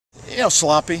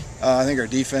Sloppy. I think our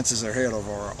defense is ahead of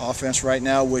our offense right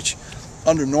now, which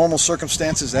under normal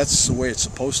circumstances, that's the way it's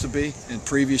supposed to be. In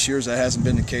previous years, that hasn't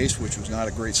been the case, which was not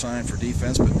a great sign for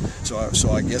defense. But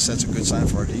so I guess that's a good sign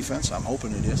for our defense. I'm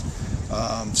hoping it is.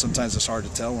 Sometimes it's hard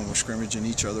to tell when we're scrimmaging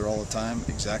each other all the time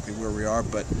exactly where we are.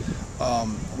 But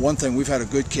one thing, we've had a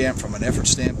good camp from an effort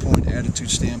standpoint, attitude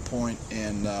standpoint,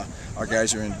 and our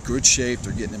guys are in good shape.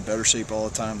 They're getting in better shape all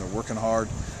the time. They're working hard.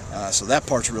 So that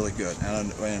part's really good,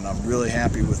 and I'm really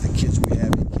happy with the kids we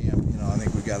have in camp. I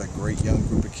think we've got a great young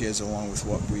group of kids along with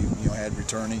what we had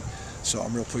returning. So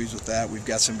I'm real pleased with that. We've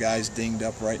got some guys dinged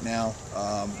up right now.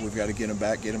 We've got to get them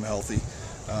back, get them healthy.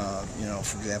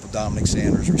 For example, Dominic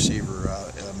Sanders, receiver,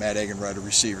 Matt Eggenreiter,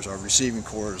 receivers. Our receiving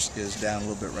corps is down a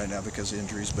little bit right now because of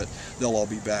injuries, but they'll all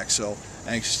be back. So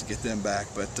anxious to get them back.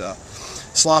 But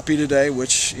sloppy today,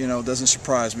 which doesn't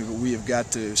surprise me. But we've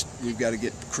got to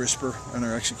get crisper in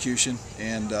our execution,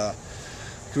 and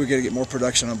we got to get more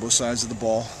production on both sides of the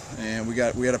ball, and we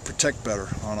got to protect better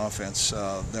on offense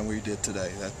than we did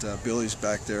today. That Billy's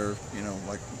back there,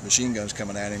 like machine guns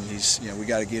coming at him. We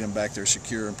got to get him back there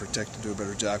secure and protect and do a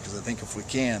better job, because I think if we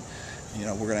can,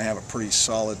 we're going to have a pretty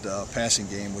solid passing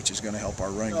game, which is going to help our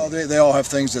running game. They all have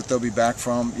things that they'll be back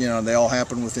from. They all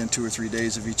happen within 2 or 3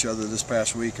 days of each other this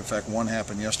past week. In fact, one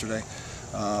happened yesterday.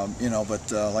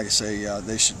 But like I say,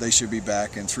 they should be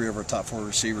back, and 3 of our top 4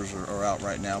 receivers are out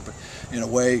right now. But in a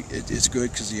way, it's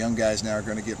good because the young guys now are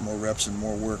going to get more reps and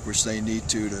more work, which they need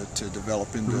to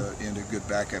develop into good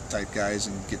backup type guys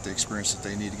and get the experience that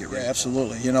they need to get ready. Yeah,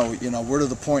 absolutely. We're to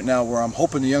the point now where I'm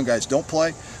hoping the young guys don't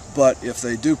play, but if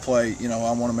they do play,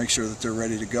 I want to make sure that they're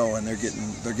ready to go and they're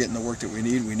getting the work that we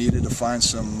need. We needed to find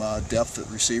some depth at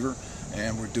receiver,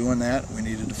 and we're doing that. We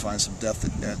needed to find some depth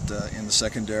in the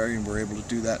secondary, and we're able to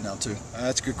do that now too.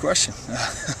 That's a good question.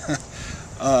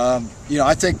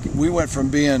 I think we went from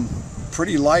being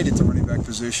pretty light at the running back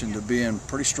position to being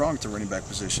pretty strong at the running back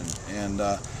position, and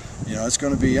it's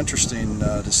going to be interesting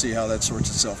to see how that sorts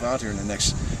itself out here in the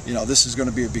next. This is going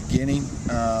to be a beginning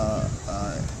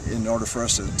in order for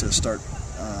us to start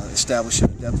establishing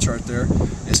a depth chart there.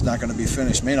 It's not going to be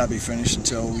finished, may not be finished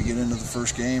until we get into the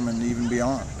first game and even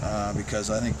beyond, because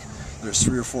I think there's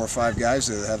 3 or 4 or 5 guys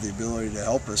that have the ability to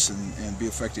help us and be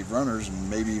effective runners, and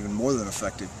maybe even more than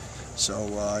effective.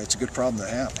 So it's a good problem to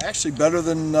have. Actually better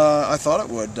than I thought it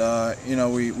would.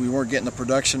 We weren't getting the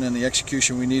production and the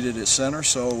execution we needed at center,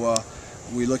 so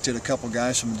we looked at a couple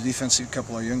guys from the defensive, a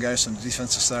couple of young guys from the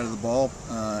defensive side of the ball,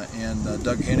 and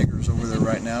Doug Henniger's over there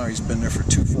right now. He's been there for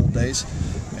 2 full days,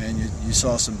 and you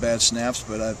saw some bad snaps,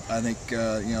 but I think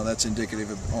that's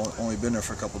indicative of only been there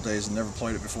for a couple of days and never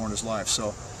played it before in his life.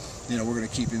 So we're going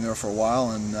to keep him there for a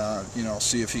while and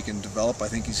see if he can develop.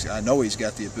 I know he's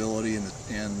got the ability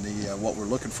and the what we're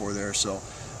looking for there. So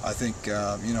I think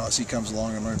as he comes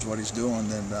along and learns what he's doing,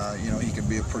 then he can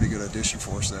be a pretty good addition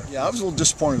for us there. Yeah, I was a little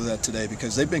disappointed with that today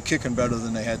because they've been kicking better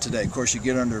than they had today. Of course, you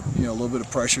get under a little bit of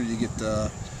pressure. You get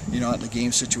out in the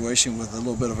game situation with a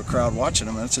little bit of a crowd watching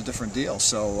them, and it's a different deal.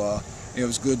 So it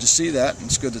was good to see that, and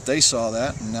it's good that they saw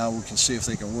that, and now we can see if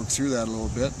they can work through that a little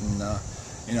bit. And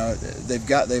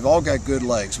they've all got good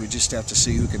legs. We just have to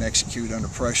see who can execute under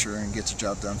pressure and get the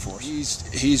job done for us.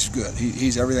 He's good.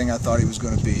 He's everything I thought he was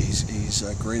going to be. He's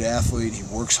a great athlete. He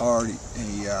works hard.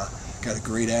 He got a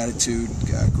great attitude,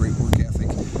 got a great work ethic.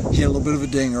 He had a little bit of a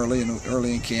ding early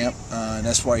in camp, and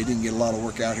that's why he didn't get a lot of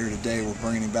work out here today. We're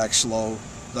bringing him back slow,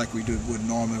 like we would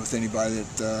normally with anybody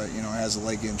that has a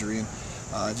leg injury.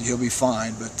 And he'll be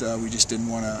fine, but we just didn't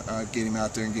want to get him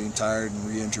out there and get him tired and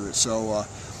re-injure it. So.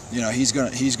 He's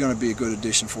gonna be a good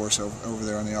addition for us over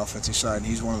there on the offensive side, and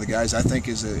he's one of the guys I think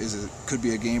could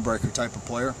be a game breaker type of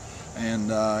player,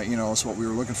 and it's what we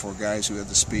were looking for, guys who had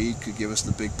the speed, could give us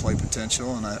the big play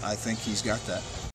potential, and I think he's got that.